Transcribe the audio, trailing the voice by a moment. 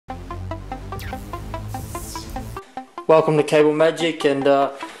Welcome to Cable Magic, and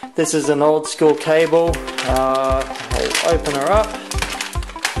this is an old school cable. I'll open her up.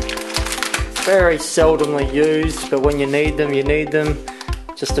 Very seldomly used, but when you need them, you need them.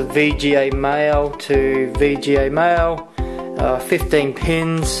 Just a VGA male to VGA male, 15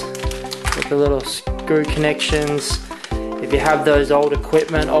 pins with the little screw connections. If you have those old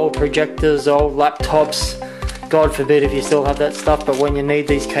equipment, old projectors, old laptops, God forbid if you still have that stuff, but when you need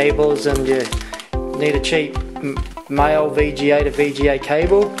these cables and you need a cheap male VGA to VGA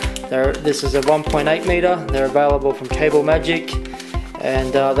cable, this is a 1.8 meter. They're available from Cable Magic,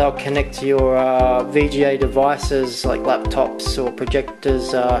 and they'll connect to your VGA devices like laptops or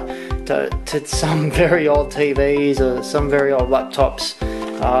projectors, to some very old TVs or some very old laptops,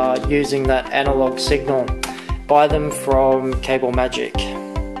 using that analog signal. Buy them from Cable Magic.